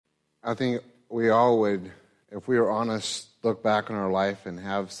I think we all would, if we were honest, look back on our life and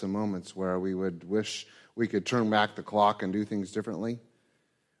have some moments where we would wish we could turn back the clock and do things differently.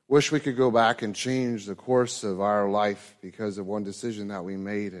 Wish we could go back and change the course of our life because of one decision that we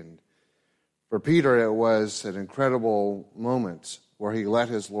made. And for Peter, it was an incredible moment where he let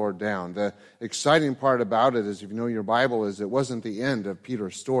his Lord down. The exciting part about it is, if you know your Bible, is it wasn't the end of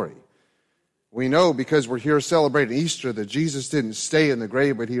Peter's story. We know, because we're here celebrating Easter, that Jesus didn't stay in the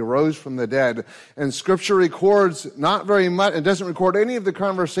grave, but he arose from the dead. And Scripture records not very much, it doesn't record any of the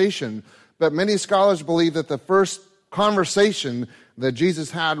conversation, but many scholars believe that the first conversation that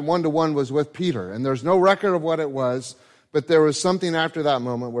Jesus had one-to-one was with Peter. And there's no record of what it was, but there was something after that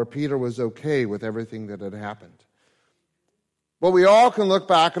moment where Peter was okay with everything that had happened. Well, we all can look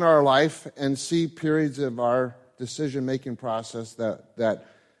back in our life and see periods of our decision-making process that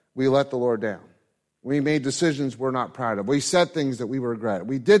we let the Lord down. We made decisions we're not proud of. We said things that we regret.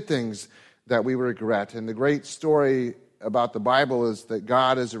 We did things that we regret. And the great story about the Bible is that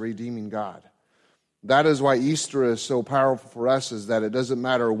God is a redeeming God. That is why Easter is so powerful for us, is that it doesn't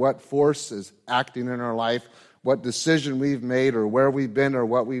matter what force is acting in our life, what decision we've made or where we've been or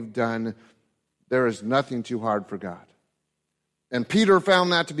what we've done, there is nothing too hard for God. And Peter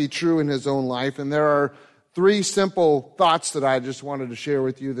found that to be true in his own life. And there are 3 simple thoughts that I just wanted to share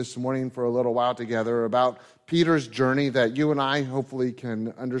with you this morning for a little while together about Peter's journey that you and I hopefully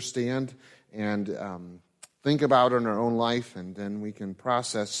can understand and think about in our own life, and then we can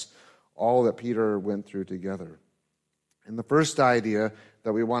process all that Peter went through together. And the first idea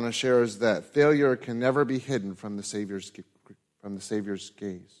that we want to share is that failure can never be hidden from the Savior's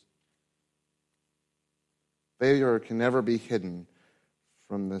gaze. Failure can never be hidden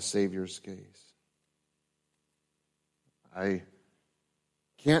from the Savior's gaze. I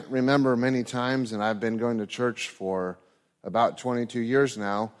can't remember many times, and I've been going to church for about 22 years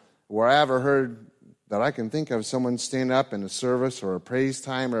now, where I ever heard that I can think of someone stand up in a service or a praise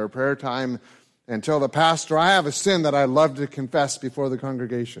time or a prayer time and tell the pastor, I have a sin that I'd love to confess before the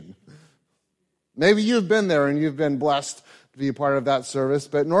congregation. Maybe you've been there and you've been blessed to be a part of that service,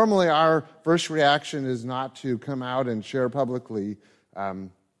 but normally our first reaction is not to come out and share publicly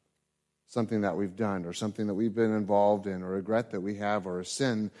something that we've done or something that we've been involved in or a regret that we have or a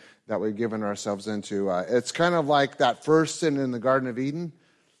sin that we've given ourselves into. It's kind of like that first sin in the Garden of Eden.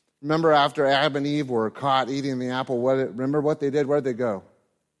 Remember, after Adam and Eve were caught eating the apple, remember what they did? Where'd they go?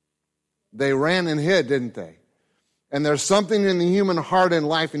 They ran and hid, didn't they? And there's something in the human heart and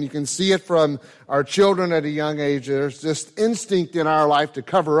life, and you can see it from our children at a young age. There's just instinct in our life to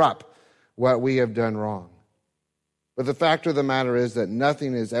cover up what we have done wrong. But the fact of the matter is that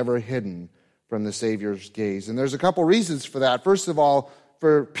nothing is ever hidden from the Savior's gaze. And there's a couple reasons for that. First of all,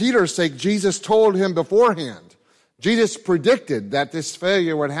 for Peter's sake, Jesus told him beforehand. Jesus predicted that this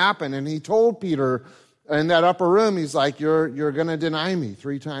failure would happen, and he told Peter in that upper room, he's like, you're going to deny me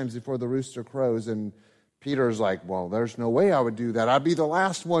 3 times before the rooster crows. And Peter's like, well, there's no way I would do that. I'd be the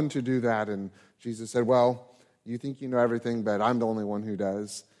last one to do that. And Jesus said, well, you think you know everything, but I'm the only one who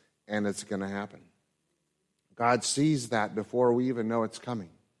does, and it's going to happen. God sees that before we even know it's coming.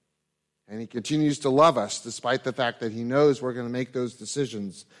 And he continues to love us despite the fact that he knows we're going to make those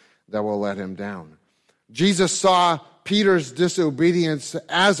decisions that will let him down. Jesus saw Peter's disobedience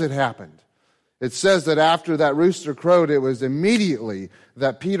as it happened. It says that after that rooster crowed, it was immediately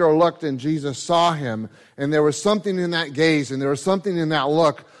that Peter looked and Jesus saw him. And there was something in that gaze and there was something in that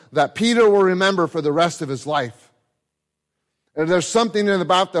look that Peter will remember for the rest of his life. And there's something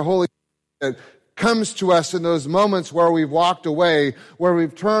about the Holy Spirit that comes to us in those moments where we've walked away, where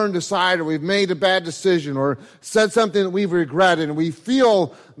we've turned aside or we've made a bad decision or said something that we've regretted, and we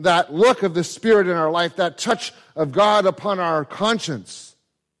feel that look of the Spirit in our life, that touch of God upon our conscience.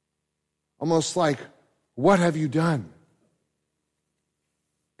 Almost like, what have you done?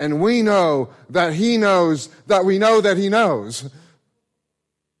 And we know that he knows that we know that he knows.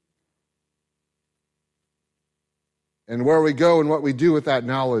 And where we go and what we do with that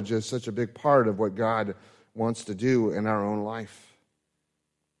knowledge is such a big part of what God wants to do in our own life.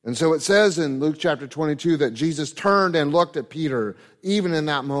 And so it says in Luke chapter 22 that Jesus turned and looked at Peter even in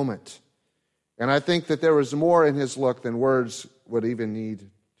that moment. And I think that there was more in his look than words would even need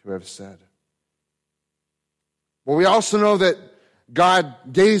to have said. But we also know that God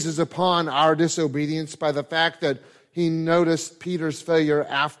gazes upon our disobedience by the fact that he noticed Peter's failure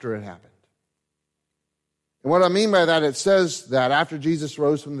after it happened. And what I mean by that, it says that after Jesus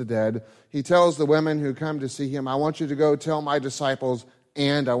rose from the dead, he tells the women who come to see him, I want you to go tell my disciples,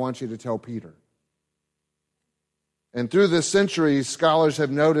 and I want you to tell Peter. And through the centuries, scholars have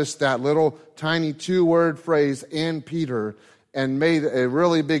noticed that little tiny 2-word phrase, and Peter, and made a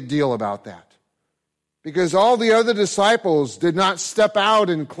really big deal about that. Because all the other disciples did not step out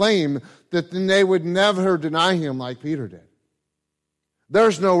and claim that they would never deny him like Peter did.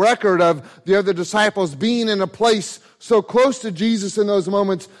 There's no record of the other disciples being in a place so close to Jesus in those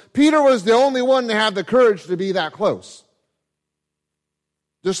moments. Peter was the only one to have the courage to be that close.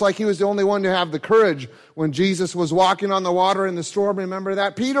 Just like he was the only one to have the courage when Jesus was walking on the water in the storm. Remember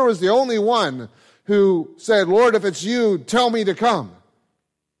that? Peter was the only one who said, Lord, if it's you, tell me to come.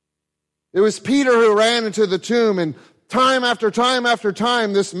 It was Peter who ran into the tomb, and time after time after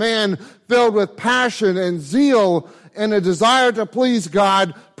time, this man filled with passion and zeal and a desire to please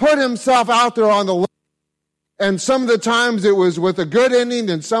God put himself out there on the limb. And some of the times it was with a good ending,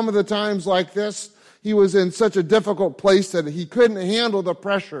 and some of the times like this, he was in such a difficult place that he couldn't handle the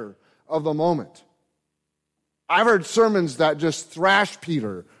pressure of the moment. I've heard sermons that just thrash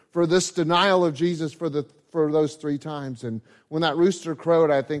Peter for this denial of Jesus for those 3 times. And when that rooster crowed,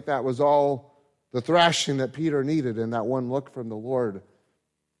 I think that was all the thrashing that Peter needed in that one look from the Lord.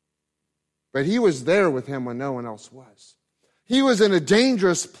 But he was there with him when no one else was. He was in a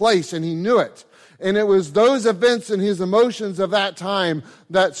dangerous place, and he knew it. And it was those events and his emotions of that time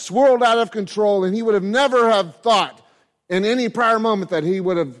that swirled out of control, and he would have never have thought in any prior moment that it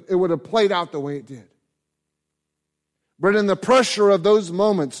would have played out the way it did. But in the pressure of those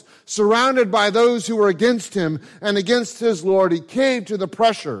moments, surrounded by those who were against him and against his Lord, he caved to the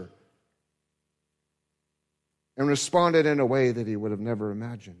pressure and responded in a way that he would have never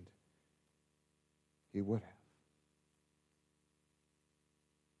imagined he would have.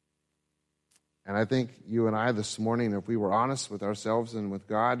 And I think you and I this morning, if we were honest with ourselves and with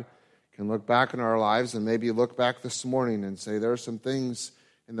God, can look back in our lives and maybe look back this morning and say, there are some things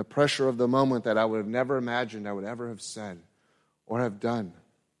in the pressure of the moment that I would have never imagined I would ever have said or have done.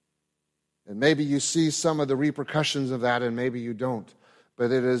 And maybe you see some of the repercussions of that, and maybe you don't.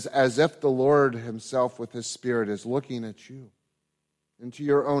 But it is as if the Lord himself with his Spirit is looking at you, into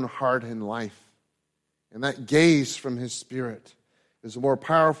your own heart and life. And that gaze from his Spirit is more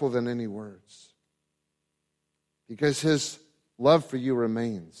powerful than any words. Because his love for you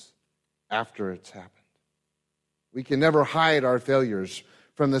remains after it's happened. We can never hide our failures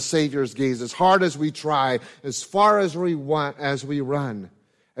from the Savior's gaze. As hard as we try, as far as we want, as we run,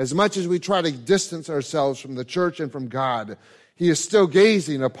 as much as we try to distance ourselves from the church and from God, he is still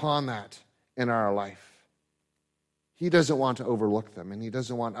gazing upon that in our life. He doesn't want to overlook them, and he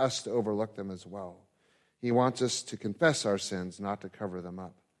doesn't want us to overlook them as well. He wants us to confess our sins, not to cover them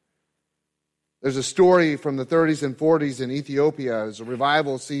up. There's a story from the 30s and 40s in Ethiopia. It was a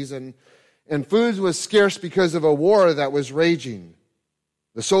revival season, and food was scarce because of a war that was raging.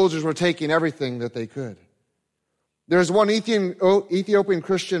 The soldiers were taking everything that they could. There's one Ethiopian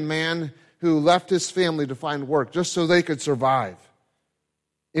Christian man who left his family to find work just so they could survive.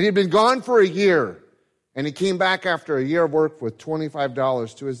 And he'd been gone for a year, and he came back after a year of work with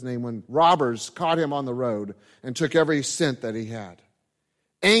 $25 to his name when robbers caught him on the road and took every cent that he had.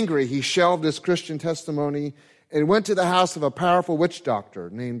 Angry, he shelved his Christian testimony and went to the house of a powerful witch doctor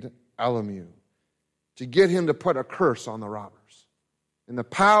named Alamu to get him to put a curse on the robbers. In the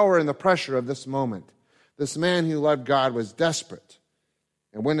power and the pressure of this moment, this man who loved God was desperate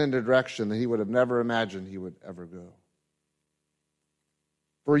and went in a direction that he would have never imagined he would ever go.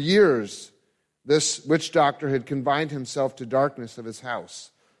 For years, this witch doctor had confined himself to darkness of his house,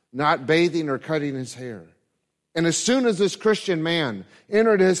 not bathing or cutting his hair. And as soon as this Christian man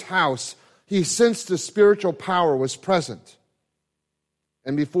entered his house, he sensed a spiritual power was present.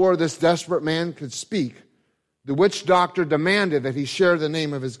 And before this desperate man could speak, the witch doctor demanded that he share the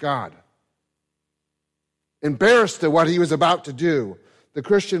name of his God. Embarrassed at what he was about to do, the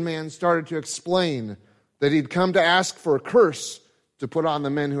Christian man started to explain that he'd come to ask for a curse to put on the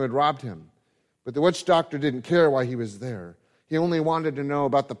men who had robbed him. But the witch doctor didn't care why he was there. He only wanted to know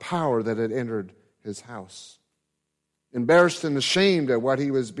about the power that had entered his house. Embarrassed and ashamed at what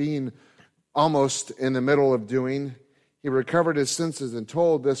he was being almost in the middle of doing, he recovered his senses and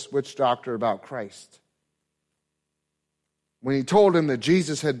told this witch doctor about Christ. When he told him that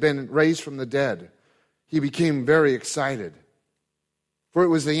Jesus had been raised from the dead, he became very excited. For it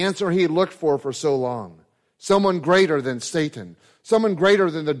was the answer he had looked for so long. Someone greater than Satan. Someone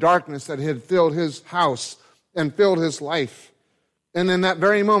greater than the darkness that had filled his house and filled his life. And in that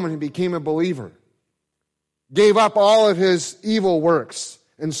very moment, he became a believer. Gave up all of his evil works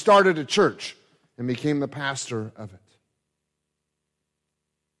and started a church and became the pastor of it.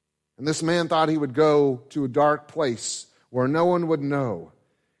 And this man thought he would go to a dark place where no one would know.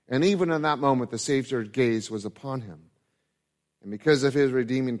 And even in that moment, the Savior's gaze was upon him. And because of his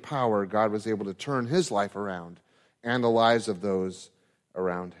redeeming power, God was able to turn his life around and the lives of those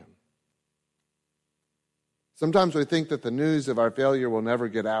around him. Sometimes we think that the news of our failure will never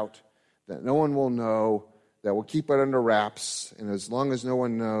get out, that no one will know, that we'll keep it under wraps, and as long as no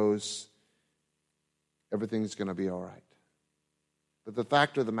one knows, everything's going to be all right. But the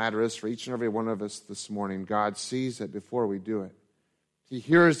fact of the matter is, for each and every one of us this morning, God sees it before we do it. He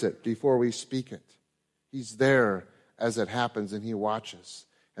hears it before we speak it. He's there as it happens, and he watches.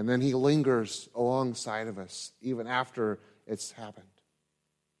 And then he lingers alongside of us, even after it's happened,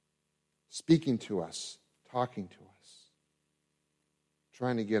 speaking to us, talking to us,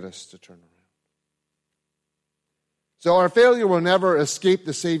 trying to get us to turn around. So our failure will never escape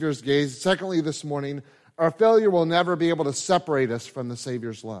the Savior's gaze. Secondly, this morning, our failure will never be able to separate us from the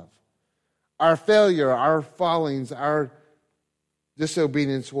Savior's love. Our failure, our fallings, our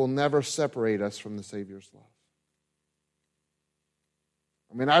disobedience will never separate us from the Savior's love.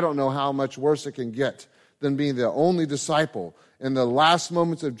 I mean, I don't know how much worse it can get than being the only disciple in the last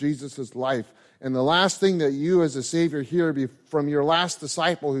moments of Jesus' life. And the last thing that you as a Savior hear from your last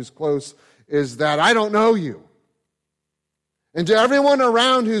disciple who's close is that I don't know you. And to everyone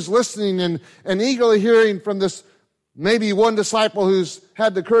around who's listening and eagerly hearing from this maybe one disciple who's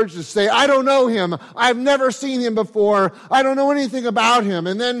had the courage to say, I don't know him. I've never seen him before. I don't know anything about him.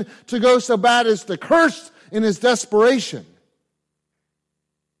 And then to go so bad as to curse in his desperation.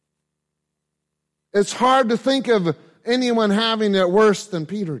 It's hard to think of anyone having it worse than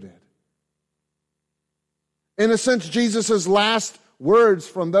Peter did. In a sense, Jesus' last words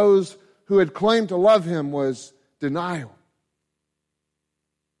from those who had claimed to love him was denial.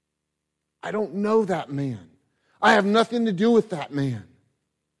 I don't know that man. I have nothing to do with that man.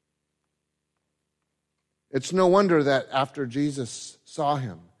 It's no wonder that after Jesus saw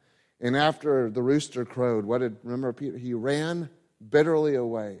him and after the rooster crowed, remember Peter? He ran bitterly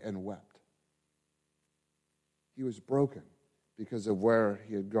away and wept. He was broken because of where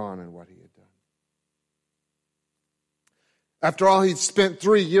he had gone and what he had done. After all, he'd spent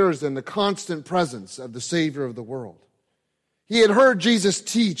 3 years in the constant presence of the Savior of the world. He had heard Jesus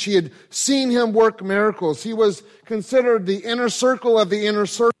teach. He had seen him work miracles. He was considered the inner circle of the inner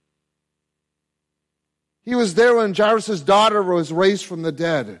circle. He was there when Jairus' daughter was raised from the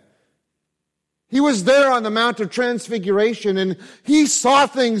dead. He was there on the Mount of Transfiguration, and he saw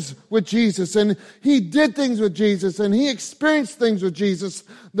things with Jesus, and he did things with Jesus, and he experienced things with Jesus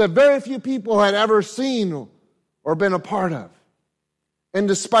that very few people had ever seen or been a part of. And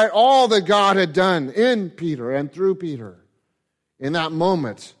despite all that God had done in Peter and through Peter, in that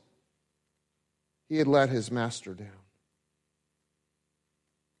moment, he had let his master down.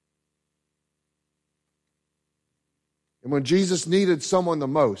 And when Jesus needed someone the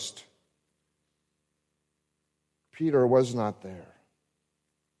most, Peter was not there.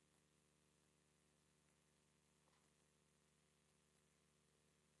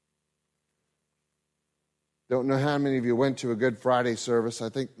 Don't know how many of you went to a Good Friday service. I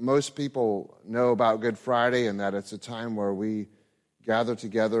think most people know about Good Friday and that it's a time where we gather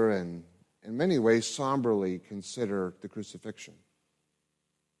together and in many ways somberly consider the crucifixion.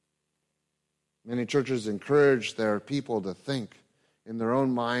 Many churches encourage their people to think in their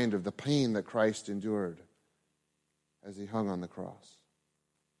own mind of the pain that Christ endured as he hung on the cross.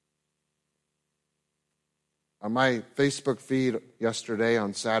 On my Facebook feed yesterday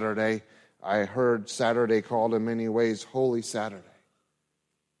on Saturday, I heard Saturday called in many ways Holy Saturday.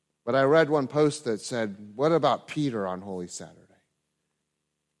 But I read one post that said, what about Peter on Holy Saturday?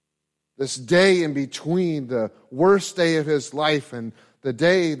 This day in between the worst day of his life and the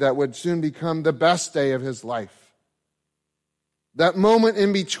day that would soon become the best day of his life. That moment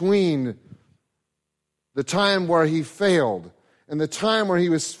in between the time where he failed and the time where he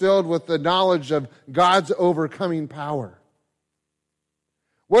was filled with the knowledge of God's overcoming power.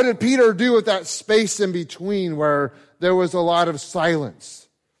 What did Peter do with that space in between where there was a lot of silence,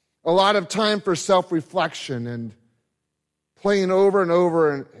 a lot of time for self-reflection and playing over and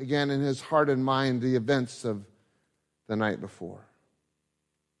over again in his heart and mind the events of the night before?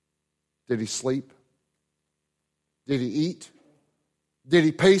 Did he sleep? Did he eat? Did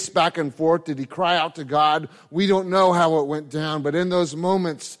he pace back and forth? Did he cry out to God? We don't know how it went down, but in those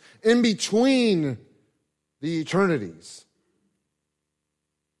moments, in between the eternities,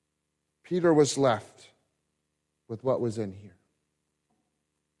 Peter was left with what was in here.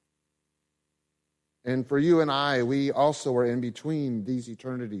 And for you and I, we also are in between these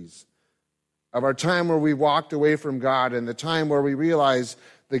eternities of our time where we walked away from God and the time where we realize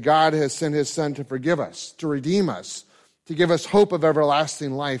that God has sent his Son to forgive us, to redeem us, to give us hope of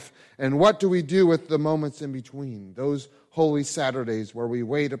everlasting life. And what do we do with the moments in between, those Holy Saturdays where we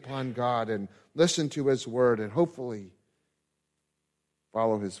wait upon God and listen to His Word and hopefully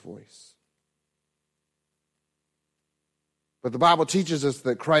follow His voice. But the Bible teaches us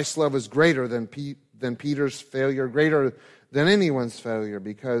that Christ's love is greater than Peter's failure, greater than anyone's failure,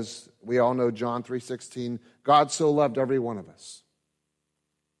 because we all know John 3:16, God so loved every one of us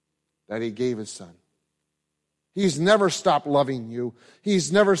that He gave His Son. He's never stopped loving you.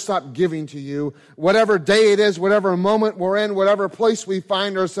 He's never stopped giving to you. Whatever day it is, whatever moment we're in, whatever place we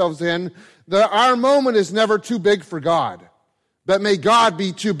find ourselves in, our moment is never too big for God. But may God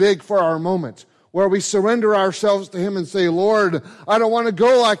be too big for our moment, where we surrender ourselves to Him and say, Lord, I don't want to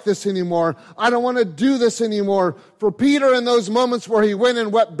go like this anymore. I don't want to do this anymore. For Peter, in those moments where he went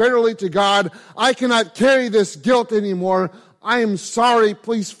and wept bitterly to God, I cannot carry this guilt anymore. I am sorry.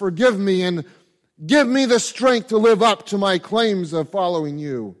 Please forgive me and give me the strength to live up to my claims of following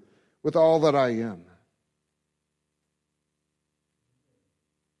you with all that I am.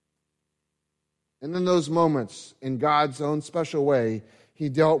 And in those moments, in God's own special way, He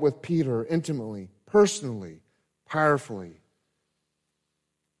dealt with Peter intimately, personally, powerfully,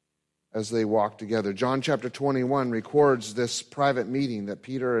 as they walked together. John chapter 21 records this private meeting that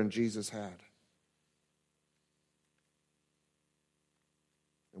Peter and Jesus had.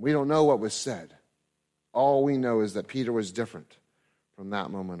 And we don't know what was said. All we know is that Peter was different from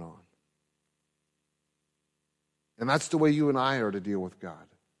that moment on. And that's the way you and I are to deal with God.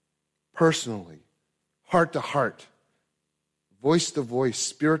 Personally, heart to heart, voice to voice,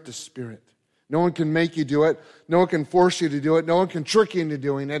 spirit to spirit. No one can make you do it. No one can force you to do it. No one can trick you into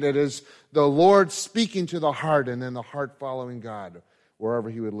doing it. It is the Lord speaking to the heart and then the heart following God wherever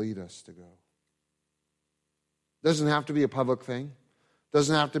He would lead us to go. It doesn't have to be a public thing.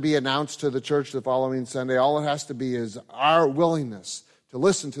 Doesn't have to be announced to the church the following Sunday. All it has to be is our willingness to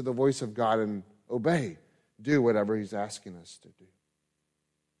listen to the voice of God and obey, do whatever He's asking us to do.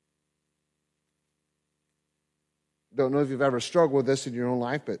 Don't know if you've ever struggled with this in your own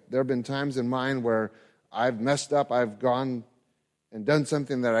life, but there have been times in mine where I've messed up, I've gone and done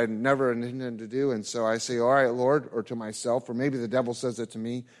something that I never intended to do, and so I say, all right, Lord, or to myself, or maybe the devil says it to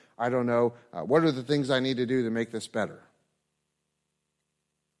me, I don't know, what are the things I need to do to make this better?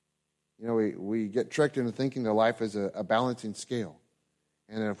 You know, we get tricked into thinking that life is a balancing scale.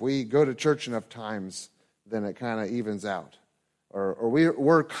 And if we go to church enough times, then it kind of evens out. Or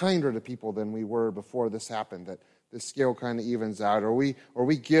we're kinder to people than we were before this happened, that the scale kind of evens out. Or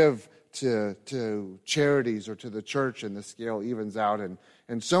we give to charities or to the church and the scale evens out.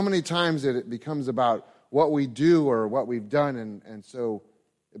 And so many times it becomes about what we do or what we've done, and so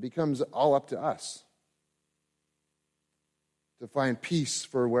it becomes all up to us to find peace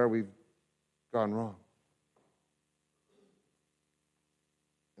for where we've gone wrong.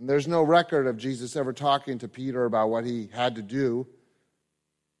 And there's no record of Jesus ever talking to Peter about what he had to do.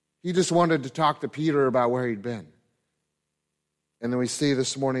 He just wanted to talk to Peter about where he'd been. And then we see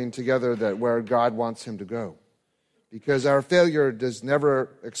this morning together that where God wants him to go. Because our failure does never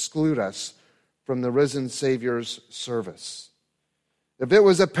exclude us from the risen Savior's service. If it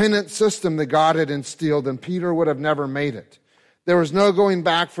was a pennant system that God had instilled, then Peter would have never made it. There was no going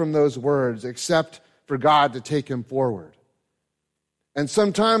back from those words except for God to take him forward. And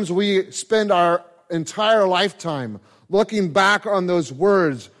sometimes we spend our entire lifetime looking back on those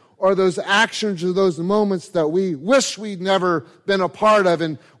words or those actions or those moments that we wish we'd never been a part of,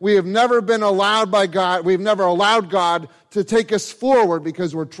 and we have never been allowed by God, we've never allowed God to take us forward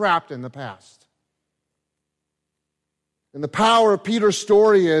because we're trapped in the past. And the power of Peter's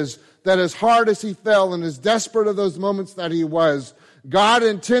story is that as hard as he fell and as desperate of those moments that he was, God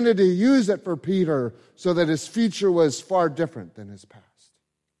intended to use it for Peter so that his future was far different than his past.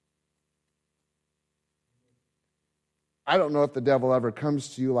 I don't know if the devil ever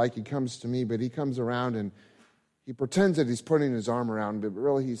comes to you like he comes to me, but he comes around and he pretends that he's putting his arm around, but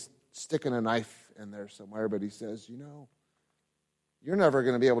really he's sticking a knife in there somewhere, but he says, you know, you're never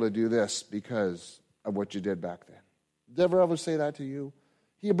going to be able to do this because of what you did back then. Did the devil ever say that to you?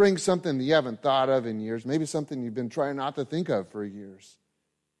 He brings something that you haven't thought of in years, maybe something you've been trying not to think of for years.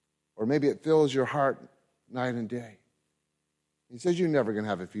 Or maybe it fills your heart night and day. He says you're never going to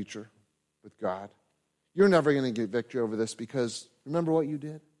have a future with God. You're never going to get victory over this because remember what you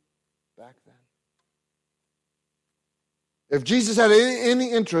did back then? If Jesus had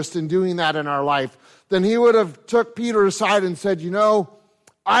any interest in doing that in our life, then he would have took Peter aside and said, you know,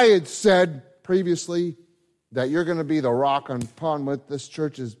 I had said previously that you're going to be the rock upon which this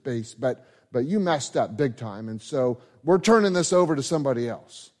church is based, but you messed up big time, and so we're turning this over to somebody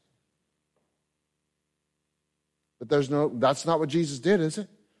else. But that's not what Jesus did, is it?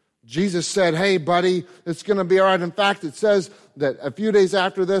 Jesus said, hey, buddy, it's going to be all right. In fact, it says that a few days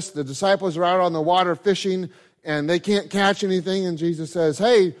after this, the disciples are out on the water fishing, and they can't catch anything. And Jesus says,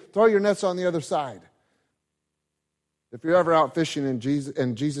 hey, throw your nets on the other side. If you're ever out fishing and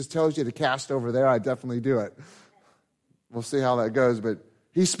Jesus tells you to cast over there, I definitely do it. We'll see how that goes. But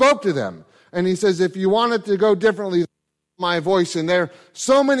he spoke to them. And he says, if you want it to go differently, my voice. And there are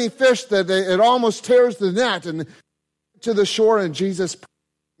so many fish that it almost tears the net and to the shore, and Jesus prepared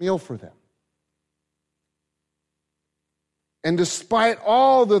a meal for them. And despite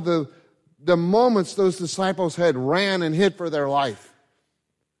all the moments those disciples had ran and hid for their life,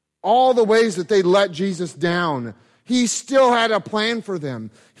 all the ways that they let Jesus down, he still had a plan for them.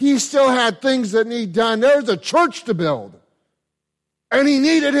 He still had things that need done. There's a church to build. And he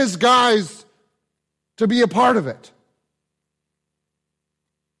needed his guys to be a part of it.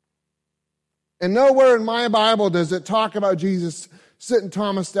 And nowhere in my Bible does it talk about Jesus sitting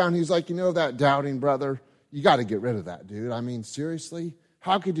Thomas down. He's like, you know that doubting brother? You got to get rid of that, dude. I mean, seriously?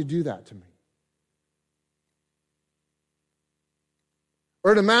 How could you do that to me?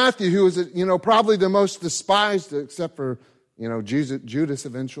 Or to Matthew, who was, probably the most despised, except for, Judas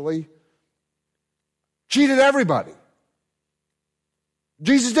eventually, cheated everybody.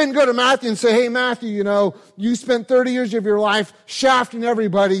 Jesus didn't go to Matthew and say, hey, Matthew, you spent 30 years of your life shafting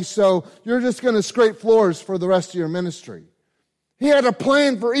everybody, so you're just going to scrape floors for the rest of your ministry. He had a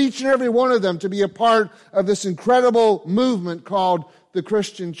plan for each and every one of them to be a part of this incredible movement called the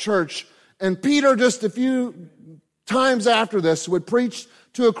Christian church. And Peter, just a few times after this, would preach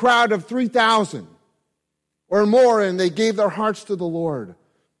to a crowd of 3,000 or more, and they gave their hearts to the Lord.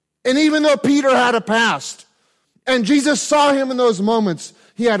 And even though Peter had a past, and Jesus saw him in those moments,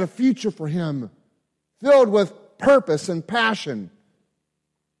 he had a future for him filled with purpose and passion.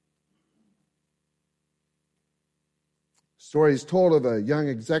 Stories told of a young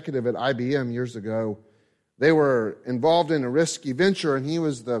executive at IBM years ago. They were involved in a risky venture, and he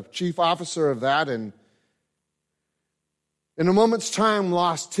was the chief officer of that, and in a moment's time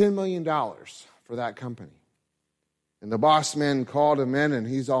lost $10 million for that company. And the boss man called him in, and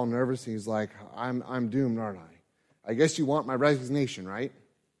he's all nervous. He's like, I'm doomed, aren't I? I guess you want my resignation, right?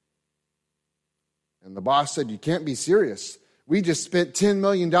 And the boss said, you can't be serious. We just spent $10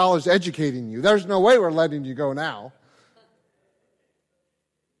 million educating you. There's no way we're letting you go now.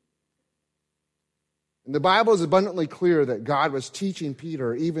 And the Bible is abundantly clear that God was teaching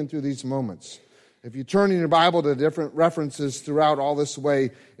Peter even through these moments. If you turn in your Bible to different references throughout all this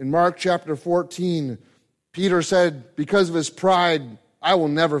way, in Mark chapter 14, Peter said, because of his pride, I will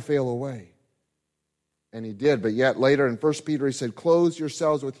never fail away. And he did, but yet later in 1 Peter he said, clothe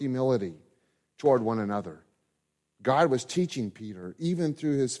yourselves with humility toward one another. God was teaching Peter, even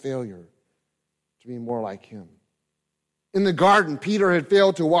through his failure, to be more like him. In the garden, Peter had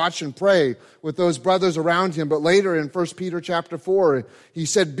failed to watch and pray with those brothers around him, but later in 1 Peter chapter 4, he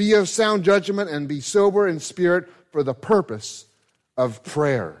said, be of sound judgment and be sober in spirit for the purpose of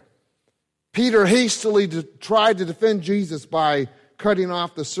prayer. Peter hastily tried to defend Jesus by cutting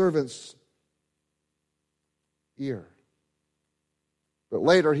off the servant's ear. But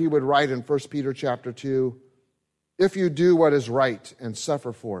later he would write in 1 Peter chapter 2, if you do what is right and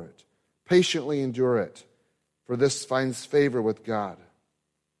suffer for it, patiently endure it, for this finds favor with God.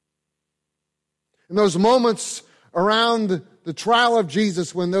 In those moments around the trial of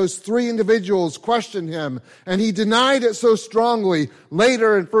Jesus, when those three individuals questioned him and he denied it so strongly,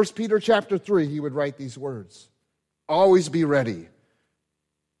 later in 1 Peter chapter 3, he would write these words, always be ready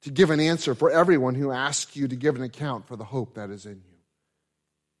to give an answer for everyone who asks you to give an account for the hope that is in you.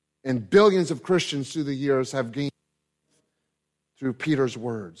 And billions of Christians through the years have gained through Peter's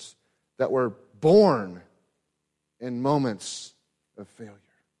words that were born in moments of failure.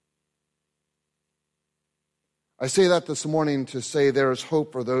 I say that this morning to say there is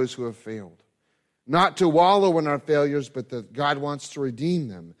hope for those who have failed. Not to wallow in our failures, but that God wants to redeem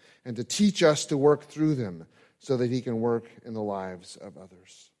them and to teach us to work through them so that he can work in the lives of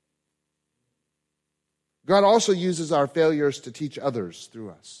others. God also uses our failures to teach others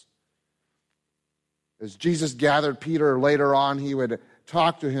through us. As Jesus gathered Peter later on, he would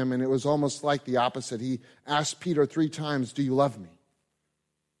talk to him, and it was almost like the opposite. He asked Peter 3 times, do you love me?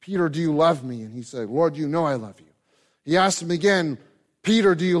 Peter, do you love me? And he said, Lord, you know I love you. He asked him again,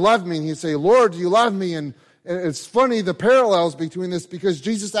 Peter, do you love me? And he'd say, Lord, do you love me? And it's funny, the parallels between this, because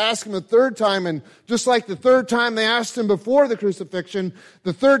Jesus asked him a third time, and just like the third time they asked him before the crucifixion,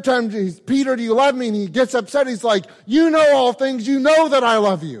 the third time, Peter, do you love me? And he gets upset. He's like, you know all things. You know that I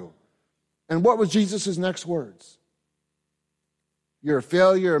love you. And what was Jesus' next words? You're a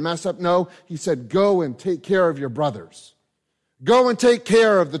failure, a mess up? No, he said, go and take care of your brothers. Go and take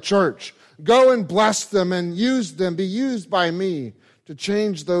care of the church. Go and bless them and use them, be used by me to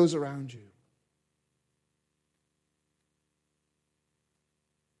change those around you.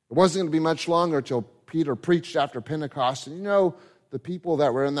 It wasn't going to be much longer till Peter preached after Pentecost. And you know, the people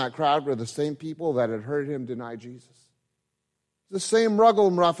that were in that crowd were the same people that had heard him deny Jesus. The same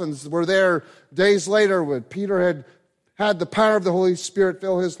ragamuffins were there days later when Peter had had the power of the Holy Spirit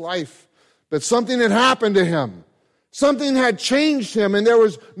fill his life. But something had happened to him. Something had changed him, and there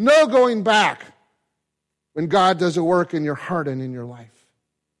was no going back when God does a work in your heart and in your life.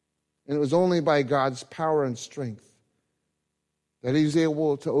 And it was only by God's power and strength that he was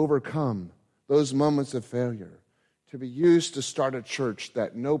able to overcome those moments of failure, to be used to start a church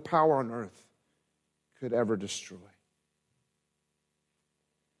that no power on earth could ever destroy.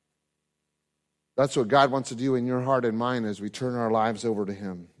 That's what God wants to do in your heart and mine as we turn our lives over to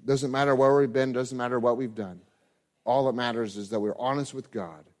him. Doesn't matter where we've been, doesn't matter what we've done. All that matters is that we're honest with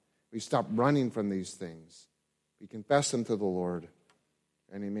God. We stop running from these things. We confess them to the Lord,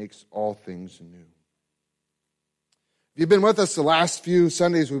 and he makes all things new. If you've been with us the last few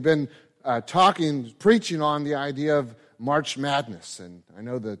Sundays, we've been preaching on the idea of March Madness. And I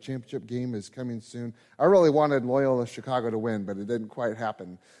know the championship game is coming soon. I really wanted Loyola Chicago to win, but it didn't quite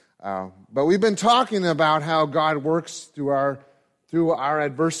happen. But we've been talking about how God works through our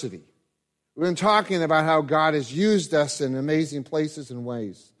adversity. We've been talking about how God has used us in amazing places and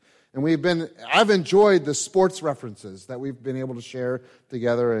ways. And I've enjoyed the sports references that we've been able to share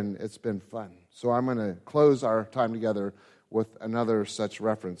together, and it's been fun. So I'm going to close our time together with another such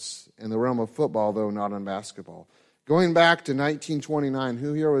reference in the realm of football, though not in basketball. Going back to 1929,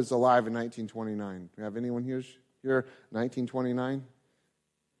 who here was alive in 1929? Do we have anyone here? 1929?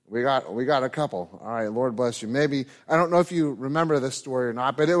 We got a couple. All right, Lord bless you. Maybe, I don't know if you remember this story or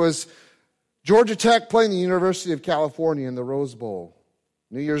not, but it was Georgia Tech playing the University of California in the Rose Bowl.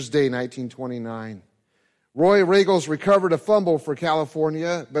 New Year's Day, 1929. Roy Riegels recovered a fumble for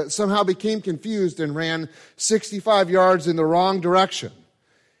California, but somehow became confused and ran 65 yards in the wrong direction.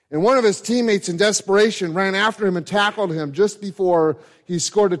 And one of his teammates in desperation ran after him and tackled him just before he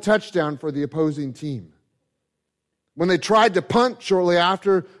scored a touchdown for the opposing team. When they tried to punt shortly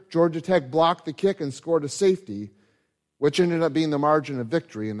after, Georgia Tech blocked the kick and scored a safety, which ended up being the margin of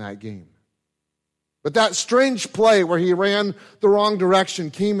victory in that game. But that strange play where he ran the wrong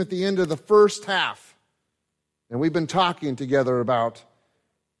direction came at the end of the first half. And we've been talking together about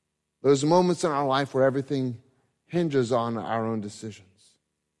those moments in our life where everything hinges on our own decisions.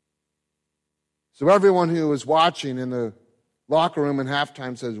 So everyone who was watching in the locker room in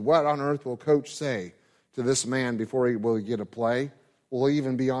halftime says, what on earth will coach say to this man before he will get a play? Will he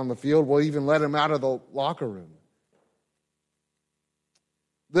even be on the field? Will he even let him out of the locker room?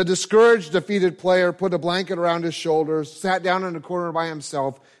 The discouraged, defeated player put a blanket around his shoulders, sat down in a corner by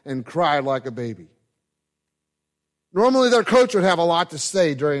himself, and cried like a baby. Normally their coach would have a lot to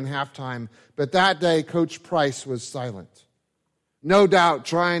say during halftime, but that day Coach Price was silent. No doubt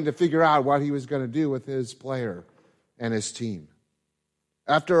trying to figure out what he was going to do with his player and his team.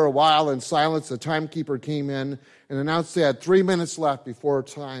 After a while in silence, the timekeeper came in and announced they had 3 minutes left before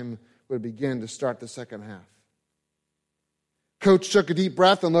time would begin to start the second half. Coach took a deep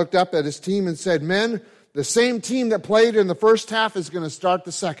breath and looked up at his team and said, men, the same team that played in the first half is going to start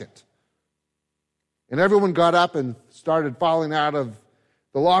the second. And everyone got up and started filing out of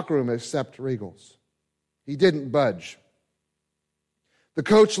the locker room except Riegels. He didn't budge. The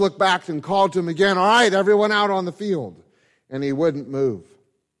coach looked back and called to him again, all right, everyone out on the field. And he wouldn't move.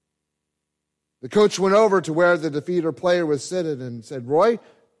 The coach went over to where the defeated player was sitting and said, Roy,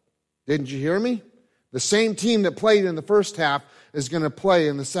 didn't you hear me? The same team that played in the first half is going to play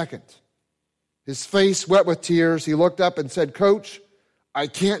in the second. His face wet with tears, he looked up and said, Coach, I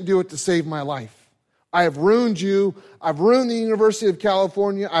can't do it to save my life. I have ruined you. I've ruined the University of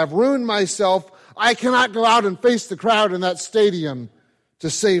California. I've ruined myself. I cannot go out and face the crowd in that stadium to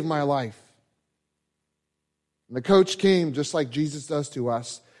save my life. And the coach came just like Jesus does to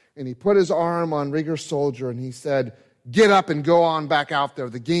us, and he put his arm on Rieger's shoulder and he said, get up and go on back out there.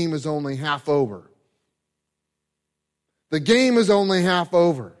 The game is only half over. The game is only half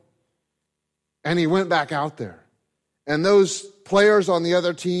over. And he went back out there. And those players on the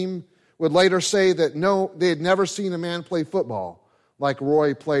other team would later say that no, they had never seen a man play football like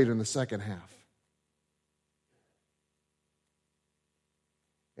Roy played in the second half.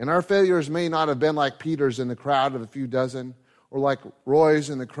 And our failures may not have been like Peter's in the crowd of a few dozen or like Roy's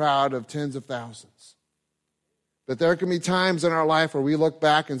in the crowd of tens of thousands. But there can be times in our life where we look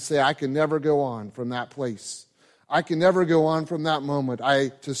back and say, I can never go on from that place. I can never go on from that moment.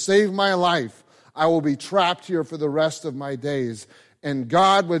 To save my life, I will be trapped here for the rest of my days. And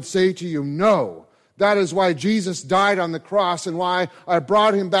God would say to you, no. That is why Jesus died on the cross and why I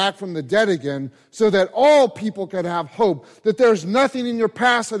brought him back from the dead again, so that all people could have hope, that there's nothing in your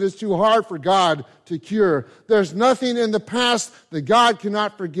past that is too hard for God to cure. There's nothing in the past that God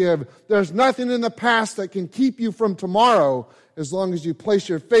cannot forgive. There's nothing in the past that can keep you from tomorrow, as long as you place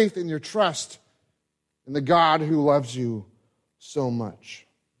your faith and your trust in the God who loves you so much.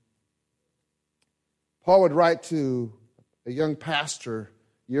 Paul would write to a young pastor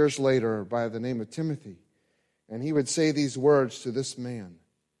years later by the name of Timothy, and he would say these words to this man.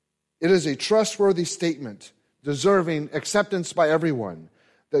 It is a trustworthy statement, deserving acceptance by everyone,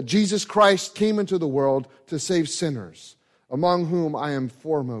 that Jesus Christ came into the world to save sinners, among whom I am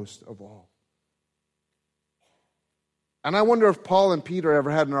foremost of all. And I wonder if Paul and Peter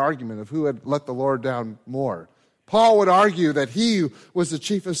ever had an argument of who had let the Lord down more. Paul would argue that he was the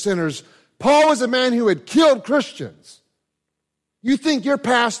chief of sinners. Paul was a man who had killed Christians. You think your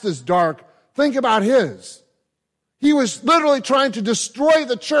past is dark, think about his. He was literally trying to destroy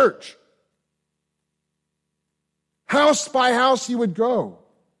the church. House by house he would go.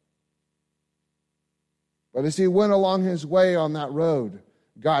 But as he went along his way on that road,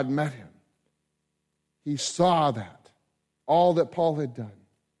 God met him. He saw that, all that Paul had done.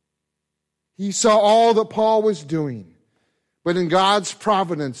 He saw all that Paul was doing. But in God's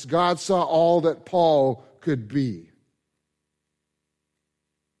providence, God saw all that Paul could be.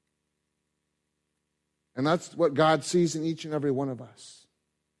 And that's what God sees in each and every one of us.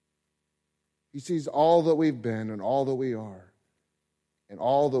 He sees all that we've been and all that we are and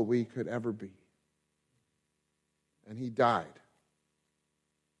all that we could ever be. And he died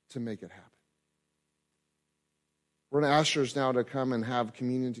to make it happen. We're going to ask ushers now to come and have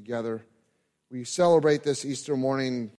communion together. We celebrate this Easter morning